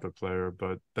of a trumpet player.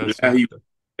 But that's you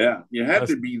had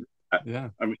to be that. Yeah.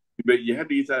 But you had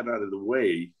to get that out of the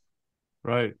way,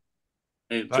 right?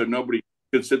 And so nobody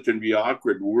could sit there and be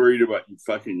awkward, worried about you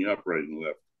fucking up right and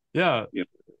left. Yeah.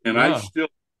 And I still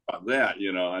thought that,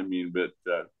 but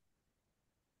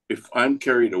if I'm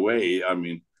carried away,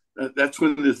 that's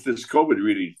when this COVID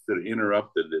really sort of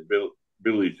interrupted the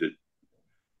ability to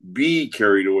be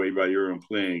carried away by your own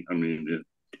playing.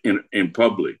 In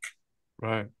public.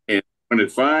 Right. And when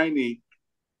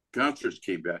concerts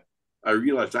came back, I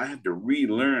realized I had to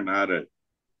relearn how to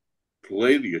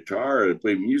play the guitar and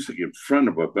play music in front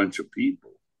of a bunch of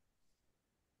people,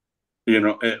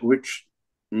 which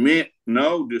meant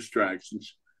no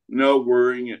distractions, no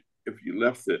worrying if you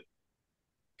left the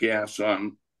gas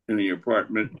on in the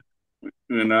apartment,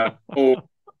 oh,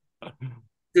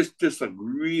 just like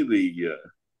really,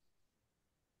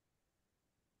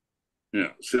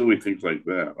 silly things like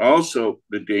that. Also,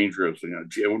 the danger of saying,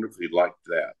 gee, I wonder if they like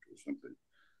that or something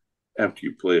after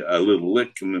you play a little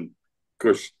lick. And then, of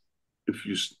course, if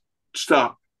you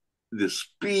stop the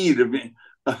speed of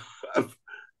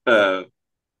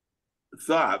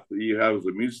thought that you have as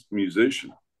a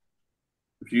musician,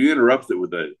 if you interrupt it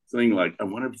with a thing like, I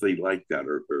wonder if they like that,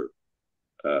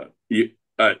 uh,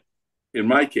 in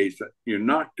my case, you're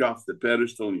knocked off the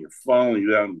pedestal and you're falling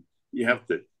down. You have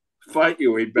to fight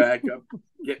your way back up,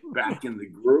 get back in the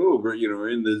groove or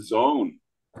in the zone.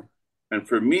 And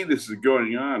for me, this is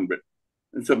going on, but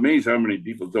it's amazing how many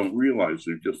people don't realize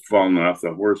they're just falling off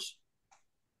the horse,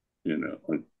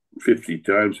 like 50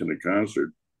 times in a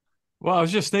concert. Well, I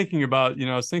was just thinking about,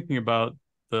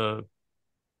 the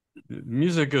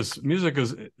music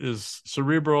is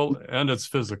cerebral and it's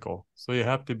physical. So you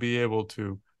have to be able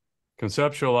to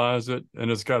conceptualize it, and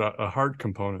it's got a heart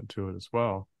component to it as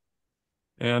well.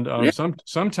 And Yeah.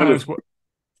 sometimes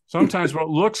what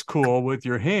looks cool with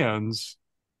your hands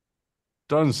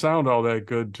doesn't sound all that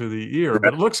good to the ear,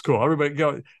 but it looks cool. Everybody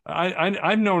go.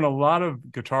 I've known a lot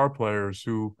of guitar players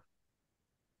who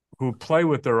play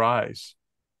with their eyes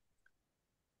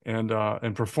and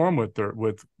perform with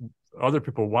other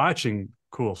people watching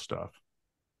cool stuff.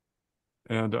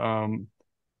 And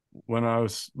when I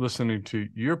was listening to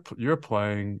your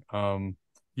playing,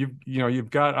 you've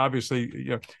got obviously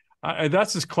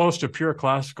that's as close to pure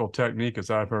classical technique as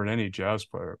I've heard any jazz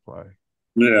player play.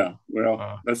 Yeah,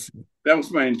 well, that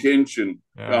was my intention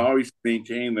to Yeah. always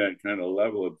maintain that kind of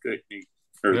level of technique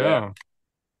or that Yeah.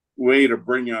 way to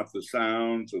bring out the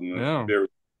sounds and Yeah.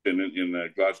 in the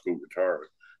classical guitar.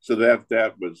 So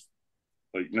that was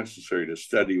like necessary to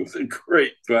study with a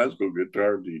great classical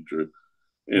guitar teacher.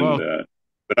 And Well,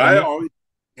 but and I the, always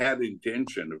had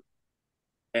intention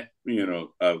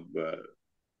of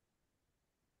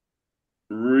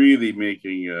really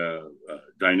making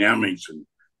dynamics and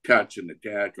touch and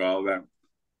attack, all that.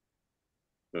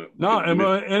 no,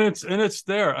 and it's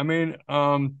there. I mean,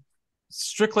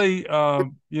 strictly,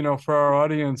 for our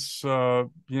audience,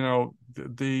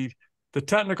 the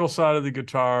technical side of the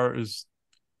guitar is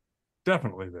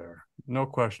definitely there, no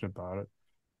question about it.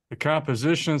 The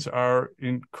compositions are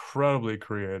incredibly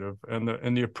creative, and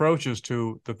the approaches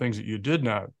to the things that you did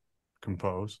not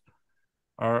compose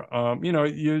are,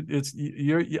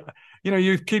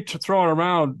 you keep throwing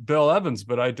around Bill Evans,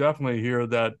 but I definitely hear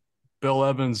that Bill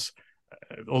Evans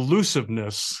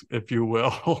elusiveness, if you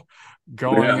will,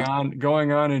 going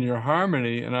on in your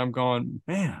harmony, and I'm going,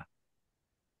 man.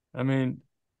 I mean,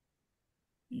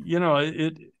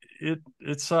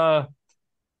 it's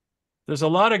there's a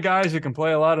lot of guys that can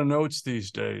play a lot of notes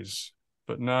these days,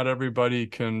 but not everybody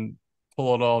can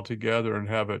pull it all together and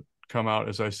have it come out,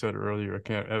 as I said earlier. I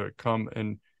can't have it come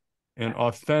and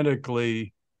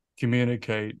authentically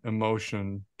communicate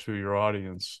emotion to your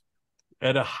audience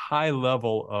at a high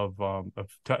level of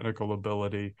technical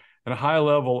ability and a high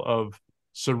level of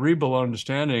cerebral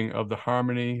understanding of the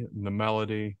harmony, the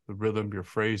melody, the rhythm, your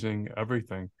phrasing,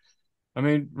 everything. I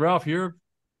mean, Ralph, you're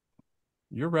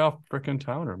Ralph frickin'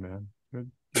 Towner, man.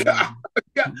 Yeah,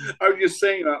 I was just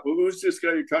saying, who's this guy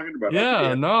you're talking about?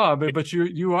 Yeah, Okay, no, I mean, but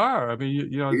you are. I mean,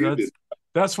 you did.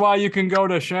 that's why you can go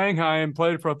to Shanghai and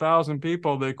play for 1,000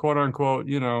 people. They quote unquote,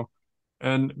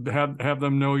 and have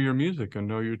them know your music and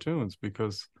know your tunes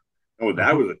because. Oh,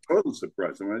 that was a total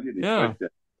surprise. I mean, I didn't Yeah. expect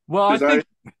that. Well, I Because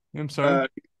think I'm sorry.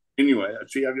 anyway,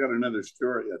 see, I've got another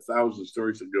story, 1,000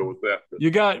 stories to go with that. But,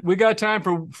 We got time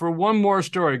for one more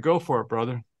story. Go for it,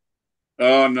 brother.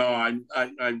 oh no, I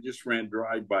just ran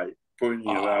dry by pointing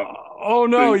it out. Oh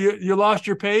no, you lost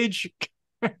your page.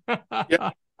 Yeah,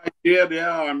 I did.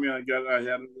 Yeah, I mean, I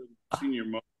had a senior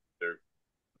moment there.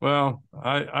 Well,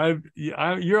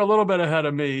 you're a little bit ahead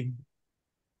of me,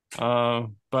 but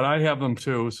I have them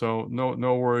too, so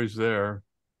no worries there.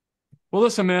 Well,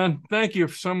 listen, man, thank you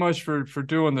so much for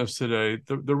doing this today.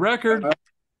 The record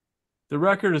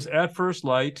is At First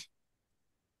Light.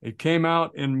 It came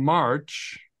out in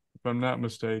March, if I'm not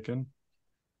mistaken.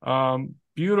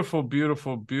 Beautiful,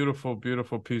 beautiful, beautiful,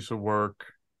 beautiful piece of work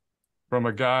from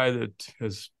a guy that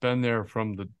has been there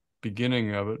from the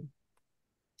beginning of it.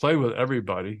 Played with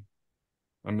everybody.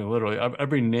 I mean, literally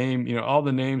every name, all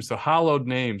the names, the hollowed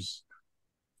names.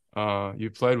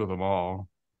 You played with them all.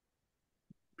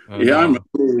 And, Yeah, I'm a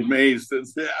little amazed at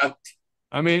that.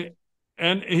 I mean,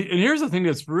 And here's the thing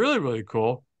that's really, really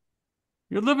cool.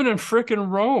 You're living in frickin'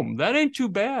 Rome. That ain't too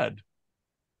bad.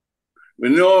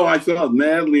 But no, I fell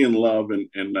madly in love,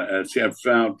 and see, I've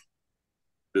found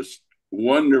this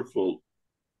wonderful,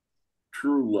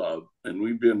 true love, and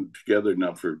we've been together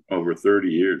now for over 30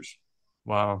 years.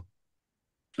 Wow.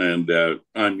 And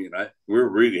I mean, we're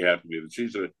really happy with it.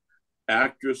 She's an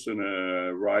actress and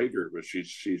a writer, but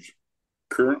she's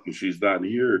currently she's not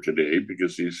here today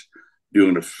because she's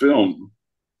doing a film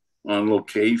on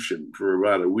location for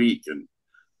about a week, and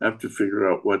have to figure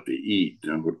out what to eat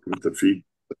and what to feed.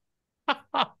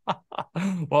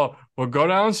 Well, we'll go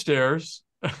downstairs.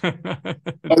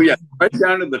 Oh yeah, right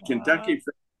down to the Kentucky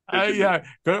Fried Chicken. Yeah.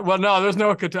 Well, no, there's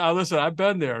no Kentucky. Listen, I've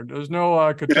been there. There's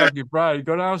no Yeah. Kentucky Fried.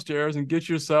 Go downstairs and get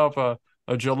yourself a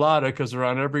gelada because they're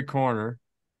on every corner.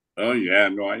 Oh yeah,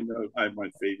 no, I know. I have my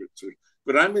favorites,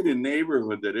 but I'm in a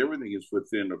neighborhood that everything is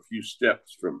within a few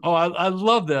steps from. Oh, I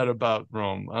love that about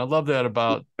Rome. I love that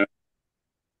about,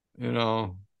 you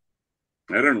know,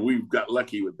 I don't know. We've got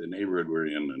lucky with the neighborhood we're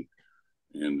in,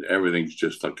 and everything's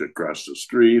just like across the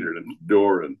street or the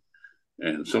door,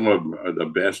 and some of them are the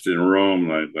best in Rome,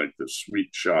 like the sweet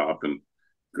shop and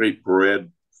great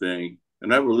bread thing.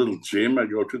 And I have a little gym I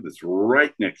go to that's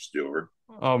right next door,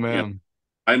 oh and man.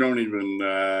 I don't even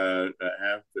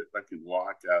have to. I can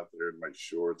walk out there in my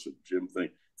shorts and gym thing,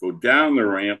 go down the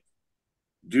ramp,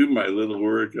 do my little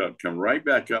workout, come right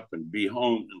back up, and be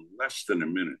home in less than a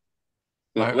minute.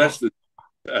 I Less than.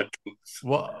 Uh,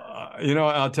 Well,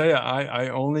 I'll tell you, I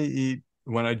only eat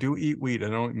when I do eat wheat. I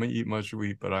don't eat much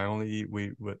wheat, but I only eat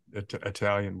wheat with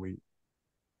Italian wheat.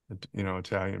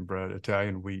 Italian bread,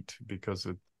 Italian wheat, because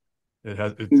it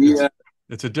has yeah,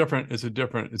 it's different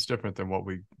than what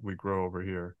we grow over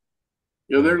here.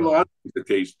 there And are a lot of things that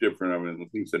taste different. I mean,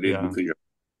 things I yeah,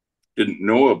 didn't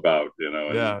know about,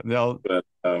 yeah. Now but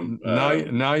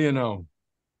now you know.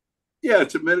 yeah,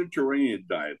 it's a Mediterranean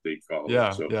diet they call it.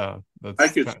 Yeah, So yeah. I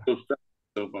That's could still stop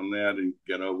myself on that and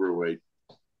get overweight,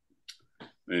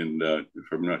 and if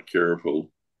I'm not careful,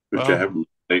 which I well. haven't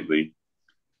lately.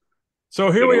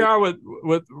 So here Get we over. are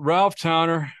with Ralph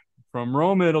Towner from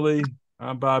Rome, Italy.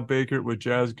 I'm Bob Baker with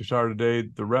Jazz Guitar Today.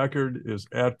 The record is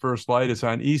At First Light. It's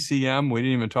on ECM. We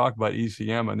didn't even talk about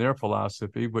ECM and their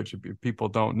philosophy, which if people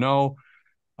don't know,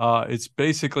 it's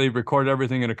basically record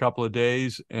everything in a couple of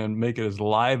days and make it as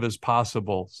live as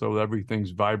possible, so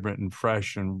everything's vibrant and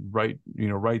fresh and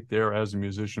right there as the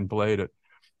musician played it.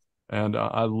 And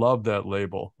I love that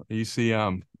label,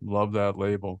 ECM. Love that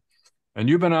label. And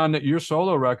you've been on your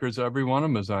solo records. Every one of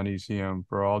them is on ECM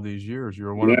for all these years. You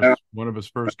were Yeah, one of his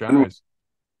first guys.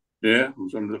 yeah, I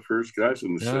was one of the first guys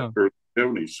in the Yeah, early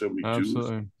 70s, 72.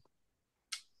 absolutely.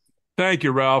 Thank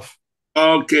you, Ralph.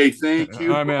 Okay, thank All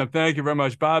you. right, man. Thank you very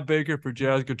much. Bob Baker for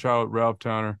Jazz Guitar with Ralph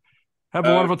Towner. Have a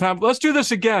Uh, wonderful time. Let's do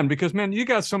this again because, man, you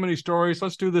got so many stories.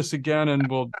 Let's do this again and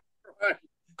we'll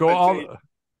go I tell you, all.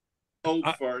 old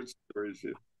I, fart stories.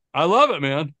 I love it,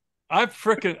 man. I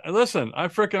freaking listen. I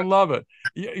freaking love it.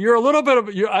 You're a little bit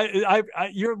of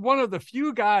you're one of the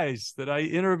few guys that I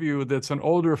interview that's an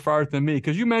older fart than me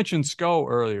because you mentioned Sco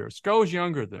earlier. Sco's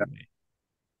younger than me,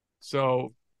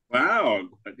 so Wow,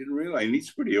 I didn't realize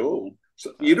he's pretty old.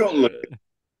 So you don't look uh,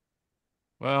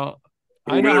 well,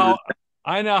 or I know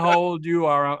whatever. how old you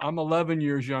are. I'm 11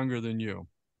 years younger than you.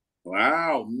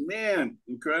 Wow, man,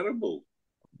 incredible.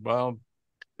 Well,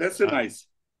 That's a uh, nice,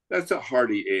 that's a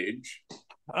hearty age.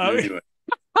 uh, Anyway,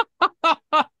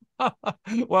 I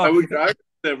well, wish I was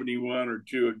 71 or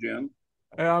two again.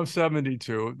 I'm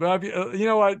 72. But you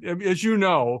know what? As you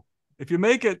know, if you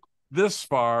make it this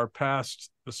far past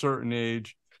a certain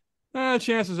age,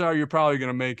 chances are you're probably going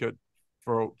to make it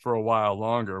for a while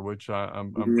longer, which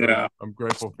Yeah, I'm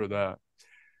grateful for that.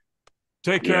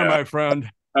 Take care, yeah. my friend.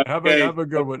 Okay, Have a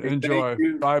good one. okay, thank Enjoy.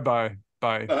 you. Bye bye.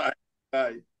 Bye. Bye.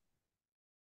 Bye.